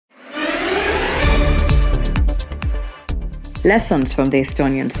Lessons from the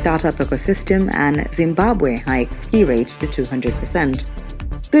Estonian startup ecosystem, and Zimbabwe hikes key rate to 200%.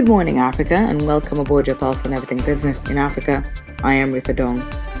 Good morning, Africa, and welcome aboard your pulse on everything business in Africa. I am Rita Dong.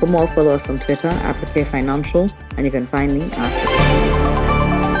 For more, follow us on Twitter at Africa Financial, and you can find me at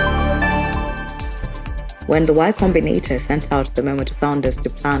when the Y Combinator sent out the memo to founders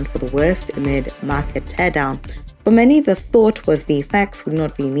to plan for the worst amid market teardown, for many the thought was the effects would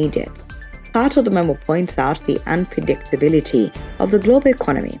not be immediate. Part of the memo points out the unpredictability of the global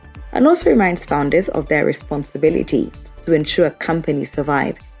economy and also reminds founders of their responsibility to ensure companies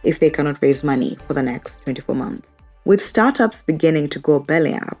survive if they cannot raise money for the next 24 months. With startups beginning to go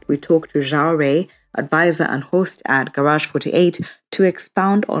belly up, we talked to Zhao Rui, advisor and host at Garage 48, to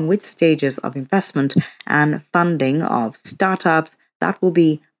expound on which stages of investment and funding of startups that will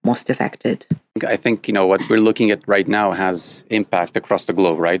be most affected. I think, what we're looking at right now has impact across the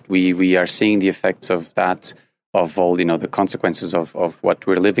globe, right? We are seeing the effects of that, of all, the consequences of what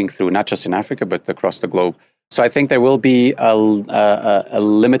we're living through, not just in Africa, but across the globe. So I think there will be a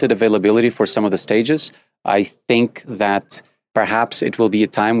limited availability for some of the stages. I think that perhaps it will be a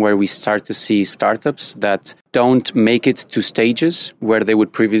time where we start to see startups that don't make it to stages where they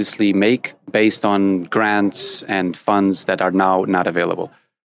would previously make based on grants and funds that are now not available.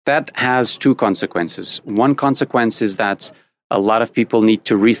 That has two consequences. One consequence is that a lot of people need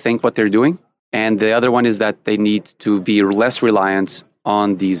to rethink what they're doing. And the other one is that they need to be less reliant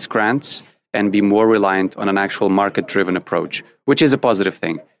on these grants and be more reliant on an actual market-driven approach, which is a positive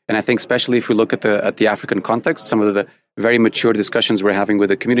thing. And I think especially if we look at the African context, some of the very mature discussions we're having with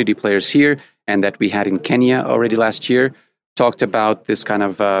the community players here and that we had in Kenya already last year talked about this kind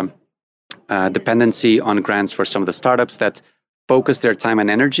of dependency on grants for some of the startups that focus their time and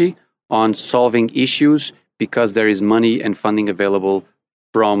energy on solving issues because there is money and funding available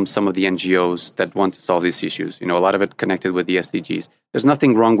from some of the NGOs that want to solve these issues. A lot of it connected with the SDGs. There's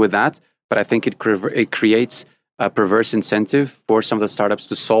nothing wrong with that, but I think it creates a perverse incentive for some of the startups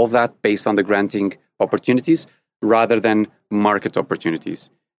to solve that based on the granting opportunities rather than market opportunities.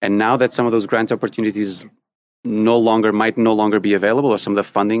 And now that some of those grant opportunities might no longer be available, or some of the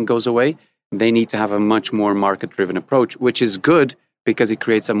funding goes away, they need to have a much more market-driven approach, which is good because it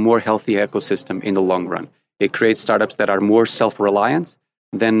creates a more healthy ecosystem in the long run. It creates startups that are more self-reliant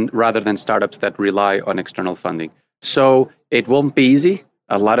rather than startups that rely on external funding. So it won't be easy.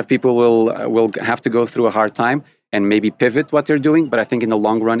 A lot of people will have to go through a hard time and maybe pivot what they're doing, but I think in the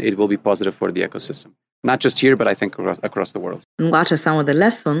long run, it will be positive for the ecosystem. Not just here, but I think across the world. And what are some of the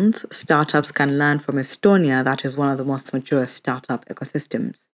lessons startups can learn from Estonia, that is one of the most mature startup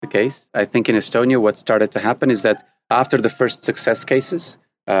ecosystems? The case, I think in Estonia, what started to happen is that after the first success cases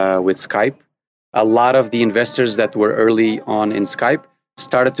with Skype, a lot of the investors that were early on in Skype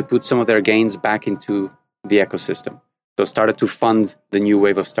started to put some of their gains back into the ecosystem. So started to fund the new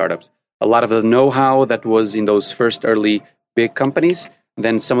wave of startups. A lot of the know-how that was in those first early big companies,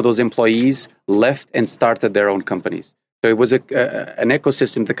 then some of those employees left and started their own companies. So it was an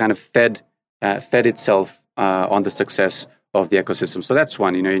ecosystem that kind of fed itself on the success of the ecosystem. So that's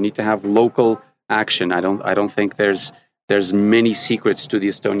one. You need to have local action. I don't think there's many secrets to the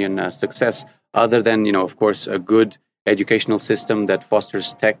Estonian success other than of course a good educational system that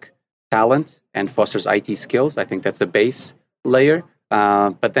fosters tech talent and fosters IT skills. I think that's a base layer.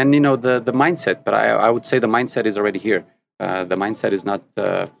 But then the mindset. But I would say the mindset is already here. The mindset is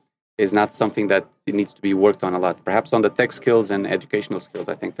not something that it needs to be worked on a lot. Perhaps on the tech skills and educational skills,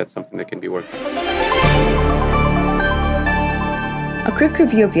 I think that's something that can be worked on. A quick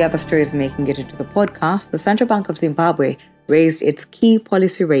review of the other stories making it into the podcast. The Central Bank of Zimbabwe raised its key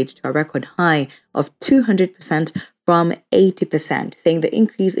policy rate to a record high of 200% from 80%, saying the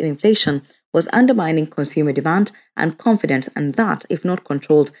increase in inflation was undermining consumer demand and confidence, and that, if not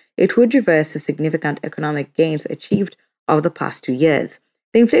controlled, it would reverse the significant economic gains achieved over the past 2 years.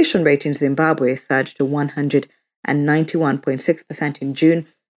 The inflation rate in Zimbabwe surged to 191.6% in June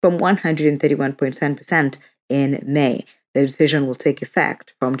from 131.7% in May. The decision will take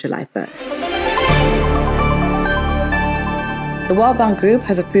effect from July 1st. The World Bank Group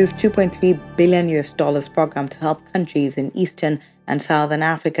has approved $2.3 billion program to help countries in Eastern and Southern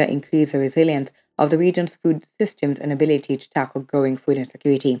Africa increase the resilience of the region's food systems and ability to tackle growing food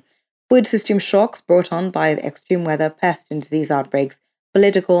insecurity. Food system shocks brought on by the extreme weather, pest and disease outbreaks,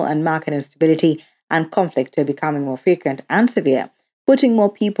 political and market instability, and conflict are becoming more frequent and severe, putting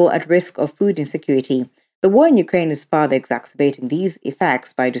more people at risk of food insecurity. The war in Ukraine is further exacerbating these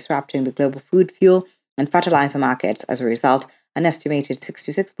effects by disrupting the global food, fuel, and fertilizer markets. As a result, an estimated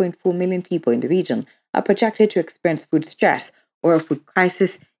 66.4 million people in the region are projected to experience food stress or a food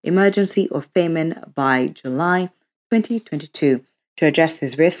crisis, emergency, or famine by July 2022. To address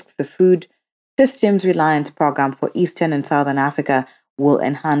these risks, the Food Systems Reliance Program for Eastern and Southern Africa will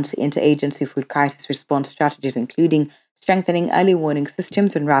enhance interagency food crisis response strategies, including strengthening early warning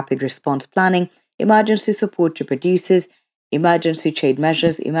systems and rapid response planning, emergency support to producers, emergency trade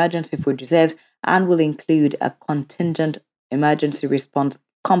measures, emergency food reserves, and will include a contingent emergency response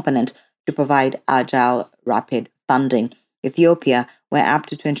component to provide agile, rapid funding. Ethiopia, where up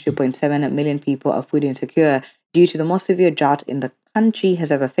to 22.7 million people are food insecure due to the most severe drought in the country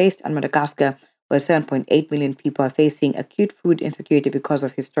has ever faced, and Madagascar, where 7.8 million people are facing acute food insecurity because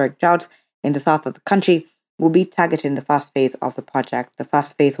of historic droughts in the south of the country, will be targeted in the first phase of the project. The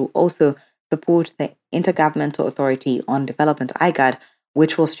first phase will also support the Intergovernmental Authority on Development, IGAD,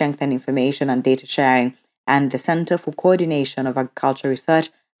 which will strengthen information and data sharing, and the Center for Coordination of Agricultural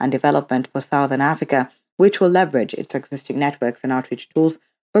Research and Development for Southern Africa, which will leverage its existing networks and outreach tools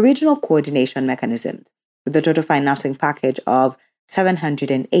for regional coordination mechanisms. With a total financing package of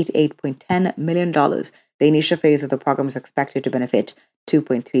 $788.10 million, the initial phase of the program is expected to benefit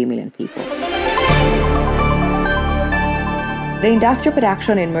 2.3 million people. The industrial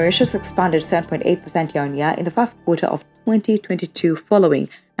production in Mauritius expanded 7.8% year-on-year in the first quarter of 2022, following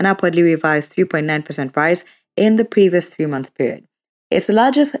an upwardly revised 3.9% rise in the previous three-month period. It's the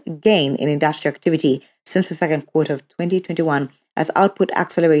largest gain in industrial activity since the second quarter of 2021, as output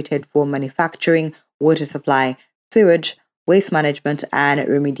accelerated for manufacturing, water supply, sewage, waste management and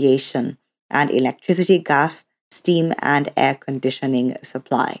remediation, and electricity, gas, steam, and air conditioning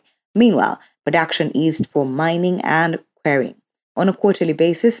supply. Meanwhile, production eased for mining and quarrying. On a quarterly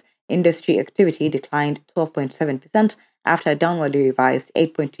basis, industry activity declined 12.7% after a downwardly revised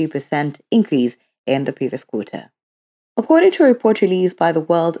 8.2% increase in the previous quarter. According to a report released by the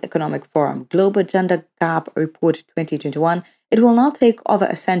World Economic Forum, Global Gender Gap Report 2021, it will now take over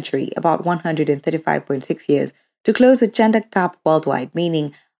a century, about 135.6 years, to close the gender gap worldwide,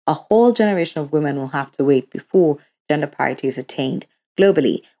 meaning a whole generation of women will have to wait before gender parity is attained.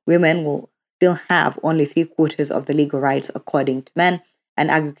 Globally, women will still have only 3/4 of the legal rights according to men, an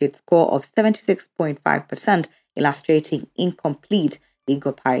aggregate score of 76.5%, illustrating incomplete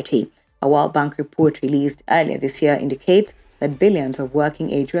legal parity. A World Bank report released earlier this year indicates that billions of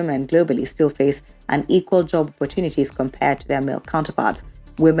working-age women globally still face unequal job opportunities compared to their male counterparts.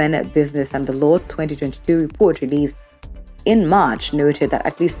 Women, Business and the Law 2022 report released in March noted that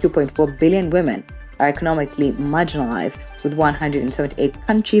at least 2.4 billion women are economically marginalized, with 178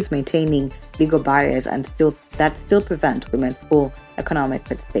 countries maintaining legal barriers and still prevent women's full economic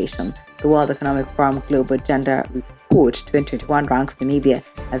participation. The World Economic Forum Global Gender Report 2021 ranks Namibia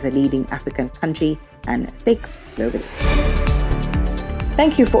as a leading African country and 6th globally.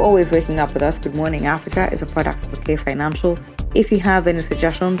 Thank you for always waking up with us. Good Morning Africa is a product of K Financial. If you have any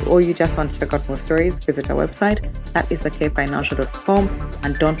suggestions or you just want to check out more stories, visit our website. That is thekfinancial.com,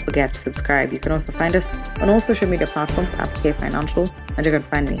 and don't forget to subscribe. You can also find us on all social media platforms at K Financial, and you can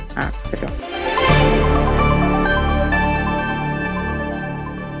find me at the